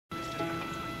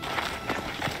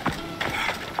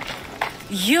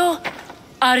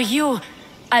Are you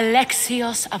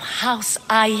Alexios of House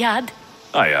Ayad?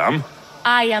 I am.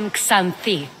 I am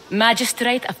Xanthi,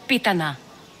 magistrate of Pitana.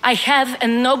 I have a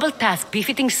noble task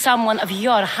befitting someone of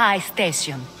your high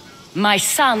station. My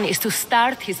son is to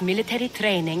start his military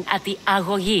training at the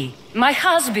Agogi. My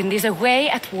husband is away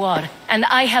at war, and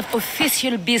I have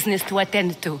official business to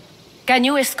attend to. Can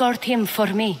you escort him for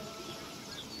me?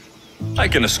 I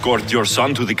can escort your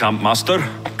son to the camp master.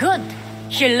 Good.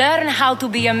 He'll learn how to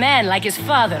be a man like his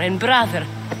father and brother,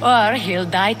 or he'll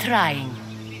die trying.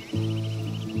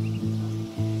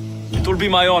 It will be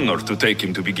my honor to take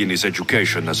him to begin his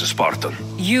education as a Spartan.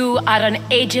 You are an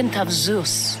agent of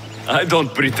Zeus. I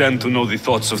don't pretend to know the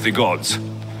thoughts of the gods,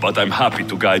 but I'm happy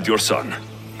to guide your son.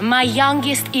 My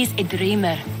youngest is a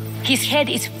dreamer. His head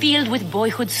is filled with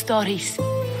boyhood stories.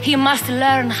 He must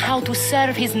learn how to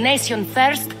serve his nation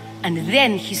first, and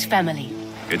then his family.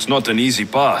 It's not an easy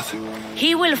path.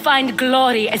 He will find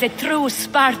glory as a true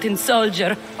Spartan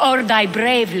soldier, or die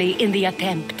bravely in the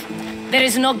attempt. There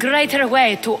is no greater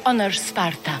way to honor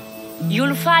Sparta.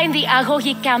 You'll find the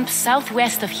Agogi camp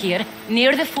southwest of here,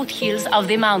 near the foothills of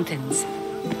the mountains.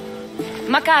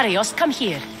 Makarios, come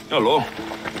here. Hello,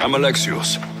 I'm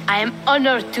Alexios. I am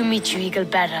honored to meet you, Eagle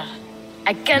Bearer.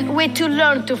 I can't wait to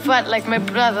learn to fight like my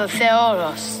brother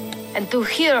Theoros, and to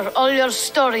hear all your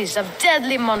stories of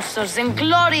deadly monsters and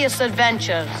glorious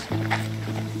adventures.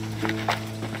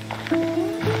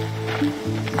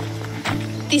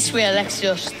 This way,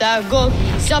 Alexios. The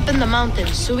Agogi is up in the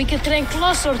mountains, so we can train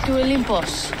closer to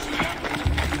Olympus.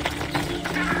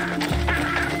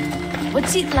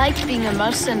 What's it like being a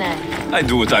mercenary? I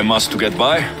do what I must to get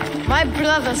by. My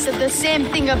brother said the same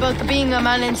thing about being a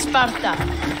man in Sparta.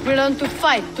 We learn to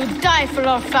fight, to die for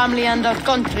our family and our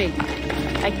country.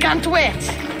 I can't wait.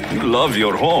 You love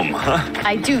your home, huh?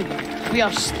 I do. We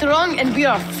are strong and we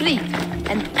are free.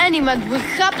 And any man will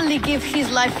happily give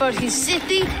his life for his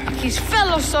city, his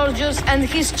fellow soldiers, and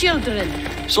his children.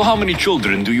 So how many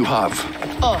children do you have?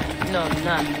 Oh, no,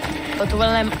 none. But when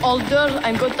I'm older,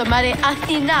 I'm going to marry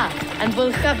Athena, and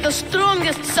will have the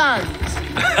strongest sons.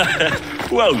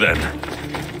 Well then.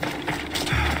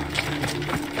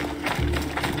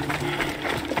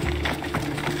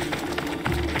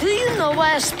 Do you know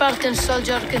why a Spartan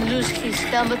soldier can lose his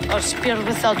helmet or spear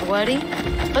without worry?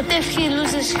 But if he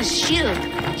loses his shield,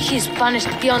 he is punished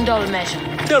beyond all measure.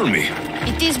 Tell me.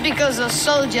 It is because a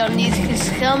soldier needs his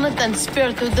helmet and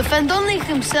spear to defend only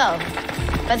himself.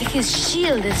 But his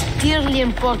shield is dearly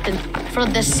important for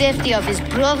the safety of his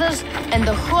brothers and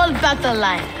the whole battle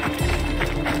line.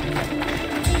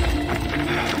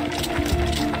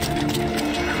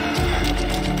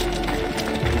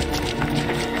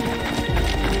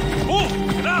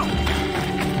 Move, now!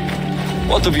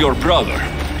 What of your brother?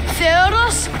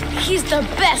 Theoros? He's the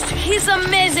best. He's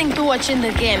amazing to watch in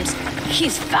the games.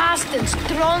 He's fast and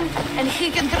strong, and he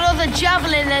can throw the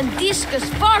javelin and discus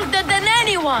farther than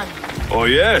anyone. Oh,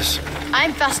 yes?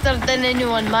 I'm faster than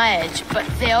anyone my age, but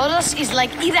Theoros is like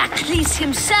Heracles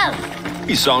himself.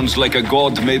 He sounds like a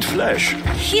god made flesh.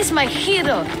 He's my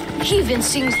hero. He even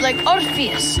sings like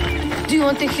Orpheus. Do you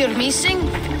want to hear me sing?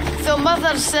 Though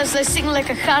mother says I sing like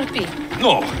a harpy.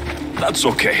 No, that's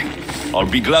okay. I'll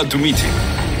be glad to meet him.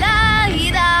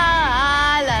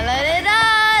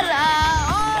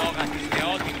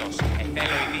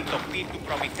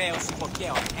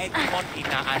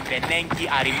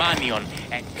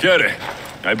 Here,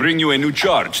 I bring you a new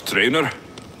charge, trainer.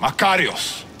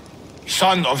 Makarios,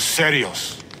 son of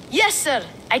Serios. Yes, sir.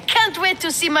 I can't wait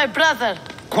to see my brother.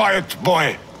 Quiet,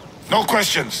 boy. No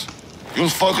questions. You'll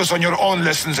focus on your own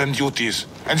lessons and duties,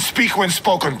 and speak when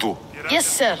spoken to. Yes,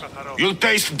 sir. You'll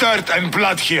taste dirt and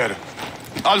blood here.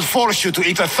 I'll force you to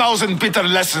eat 1,000 bitter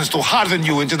lessons to harden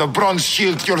you into the bronze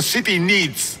shield your city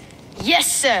needs.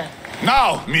 Yes, sir.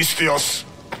 Now, Mystios.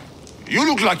 You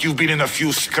look like you've been in a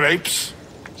few scrapes.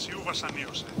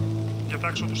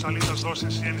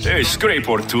 A scrape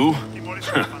or two.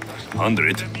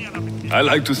 100. I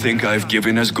like to think I've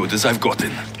given as good as I've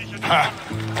gotten. Ha!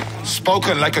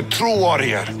 Spoken like a true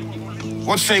warrior.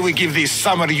 What say we give these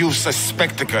summer youths a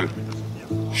spectacle?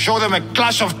 Show them a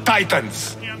clash of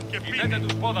titans.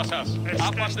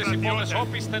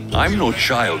 I'm no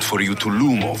child for you to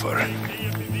loom over.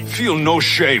 Feel no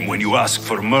shame when you ask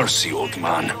for mercy, old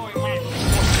man.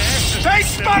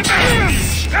 Face my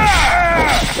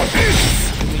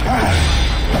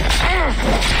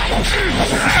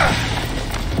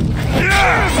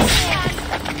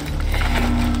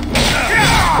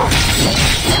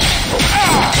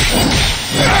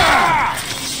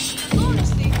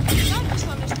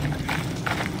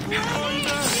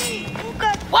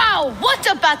Wow, what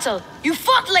a battle! You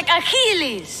fought like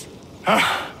Achilles!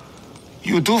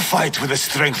 You do fight with the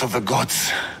strength of the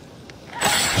gods.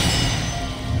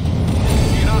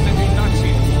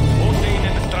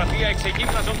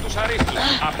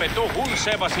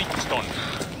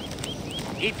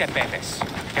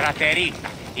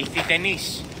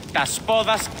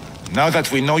 Now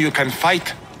that we know you can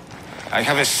fight, I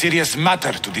have a serious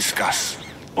matter to discuss.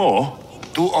 Oh?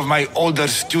 2 of my older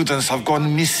students have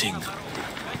gone missing.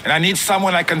 And I need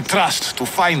someone I can trust to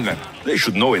find them. They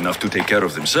should know enough to take care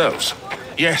of themselves.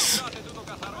 Yes.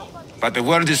 But the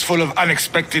world is full of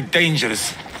unexpected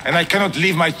dangers, and I cannot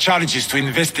leave my charges to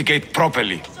investigate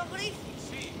properly.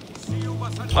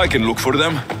 I can look for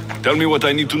them. Tell me what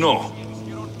I need to know.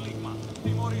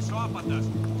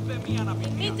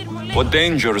 What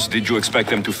dangers did you expect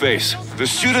them to face? The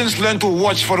students learned to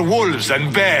watch for wolves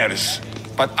and bears,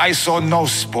 but I saw no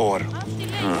spoor.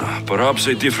 Perhaps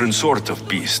a different sort of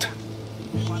beast.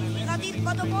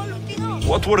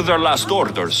 What were their last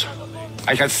orders?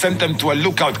 I had sent them to a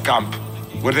lookout camp,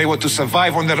 where they were to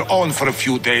survive on their own for a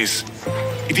few days.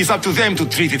 It is up to them to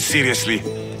treat it seriously.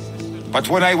 But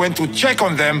when I went to check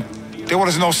on them, there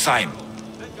was no sign.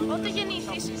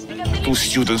 2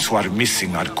 students who are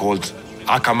missing are called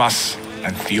Akamas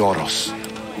and Theoros.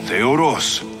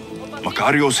 Theoros?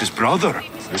 Makarios' his brother?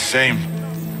 The same.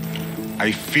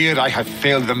 I fear I have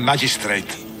failed the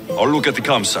magistrate. I'll look at the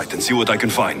campsite and see what I can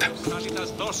find.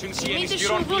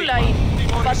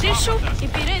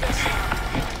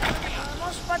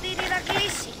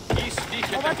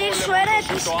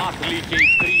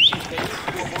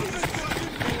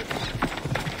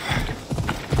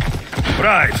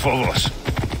 Right, Phobos.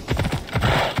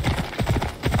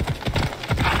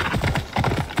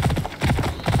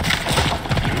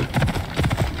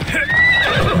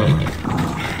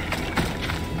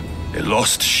 A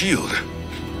lost shield.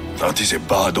 That is a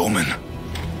bad omen.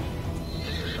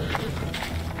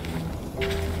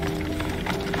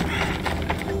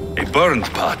 A burned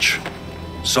patch.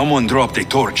 Someone dropped a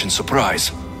torch in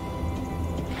surprise.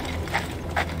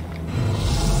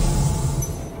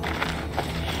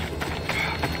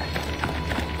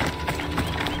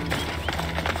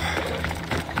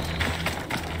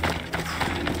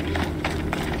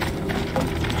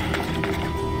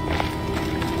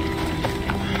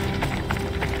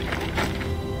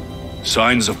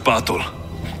 Signs of battle.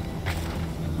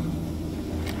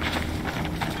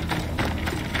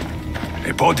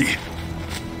 A body.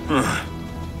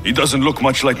 He doesn't look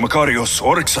much like Makarios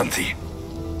or Xanthi.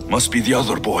 Must be the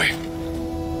other boy.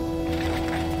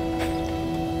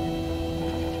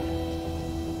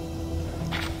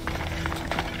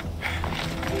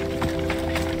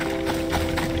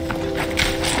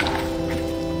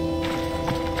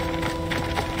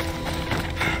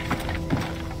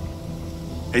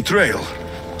 A trail.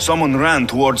 Someone ran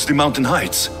towards the mountain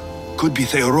heights. Could be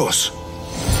Theoros.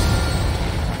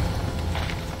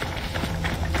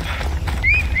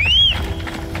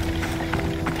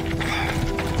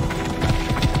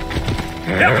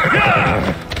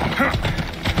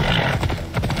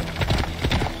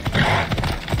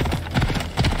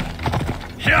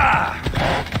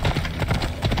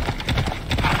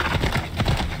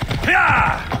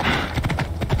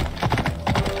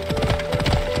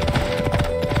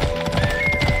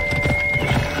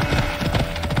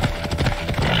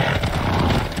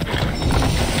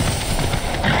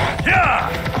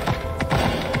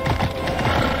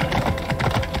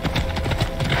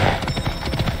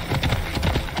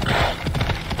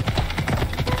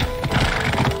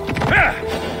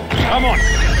 Come on!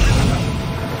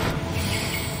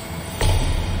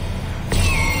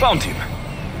 Found him.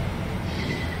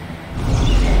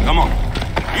 Come on.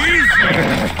 Easy!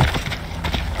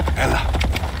 Ella.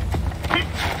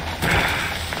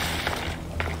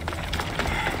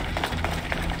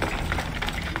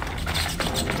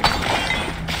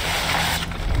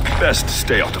 Best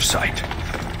stay out of sight.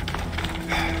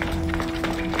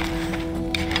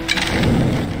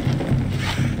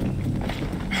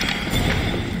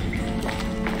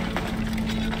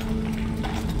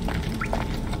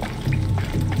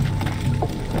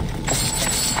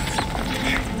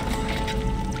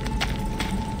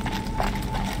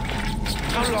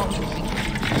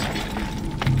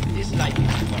 This light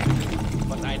is working,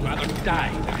 but I'd rather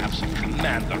die than have some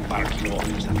commander barking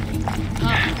orders at me.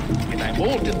 When I'm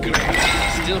old and gray,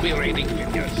 I'll still be raiding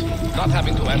vineyards, not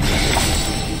having to answer.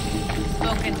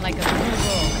 Spoken like a true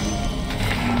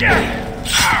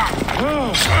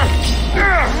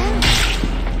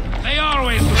They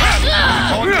always run!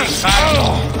 Only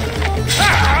battle!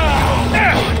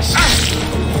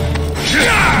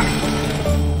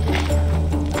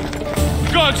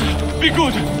 God, be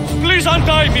good! Please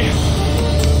untie me!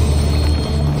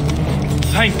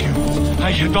 Thank you.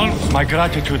 I had all my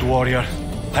gratitude, warrior.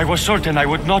 I was certain I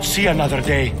would not see another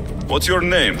day. What's your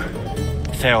name?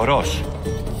 Theoros.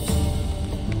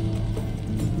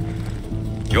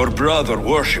 Your brother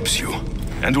worships you,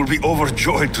 and will be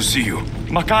overjoyed to see you.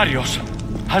 Makarios.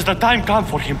 Has the time come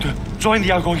for him to join the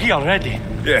Agogi already?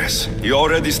 Yes, he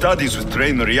already studies with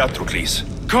trainer Iatrocles.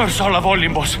 Curse all of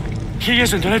Olympus. He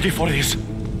isn't ready for this.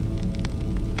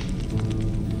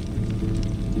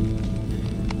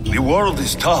 The world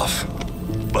is tough,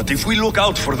 but if we look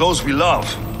out for those we love,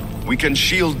 we can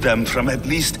shield them from at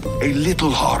least a little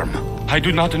harm. I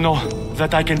do not know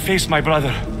that I can face my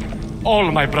brother, all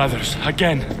my brothers,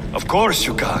 again. Of course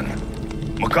you can.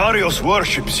 Makarios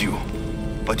worships you,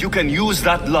 but you can use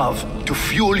that love to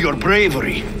fuel your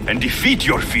bravery and defeat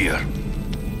your fear.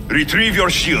 Retrieve your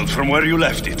shield from where you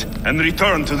left it, and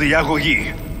return to the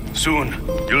Agogi. Soon,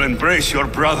 you'll embrace your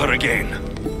brother again.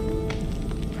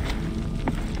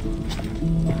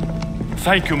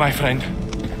 Thank you, my friend.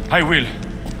 I will.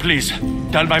 Please,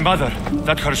 tell my mother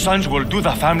that her sons will do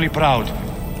the family proud.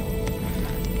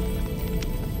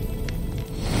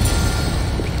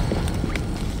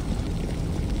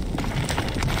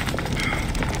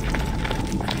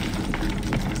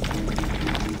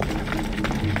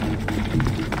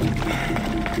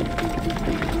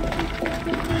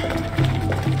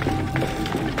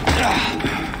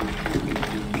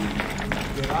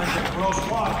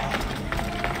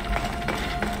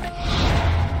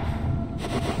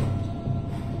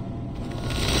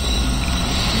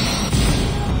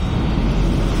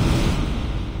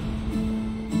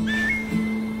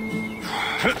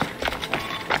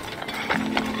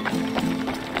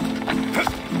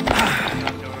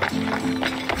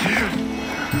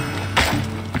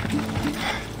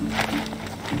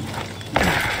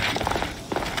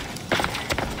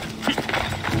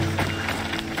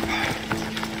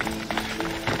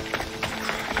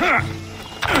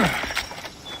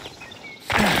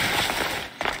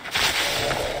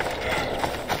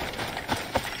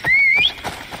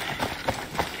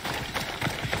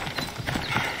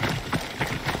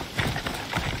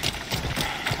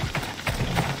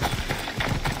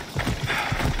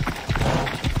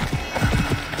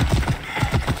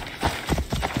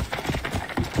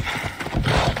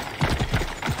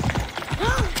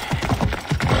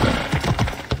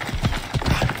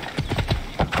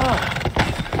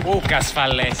 Ούκας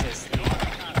φαλέσες.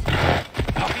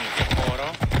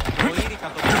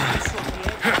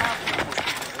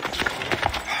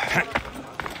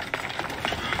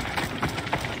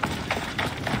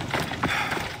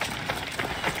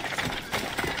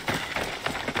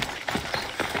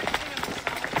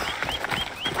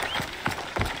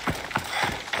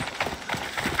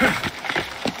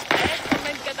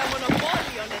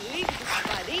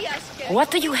 What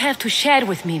do you have to share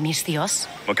with me, Misthios?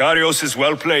 Makarios is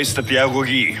well placed at the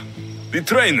Agogi. The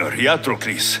trainer,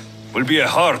 Iatrocles, will be a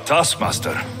hard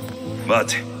taskmaster,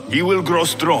 but he will grow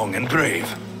strong and brave.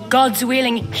 God's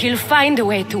willing, he'll find a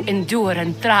way to endure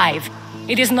and thrive.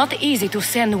 It is not easy to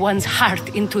send one's heart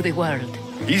into the world.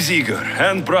 He's eager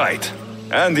and bright,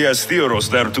 and he has Theoros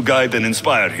there to guide and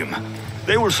inspire him.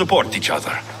 They will support each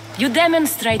other. You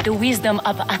demonstrate the wisdom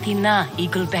of Athena,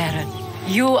 Eagle-Bearer.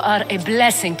 You are a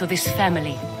blessing to this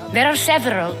family. There are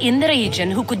several in the region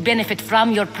who could benefit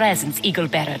from your presence,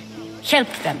 Eagle-Bearer. Help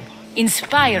them,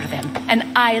 inspire them, and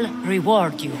I'll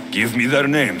reward you. Give me their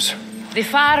names. The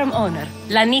farm owner,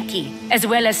 Laniki, as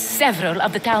well as several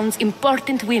of the town's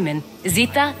important women,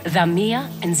 Zita, Damia,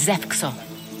 and Zefxo.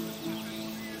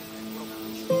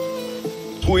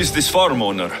 Who is this farm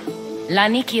owner?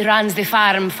 Laniki runs the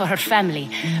farm for her family.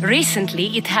 Recently,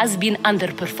 it has been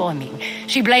underperforming.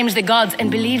 She blames the gods and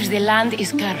believes the land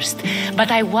is cursed. But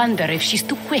I wonder if she's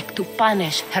too quick to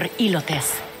punish her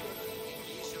ilotes.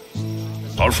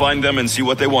 I'll find them and see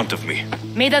what they want of me.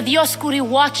 May the Dioscuri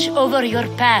watch over your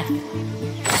path.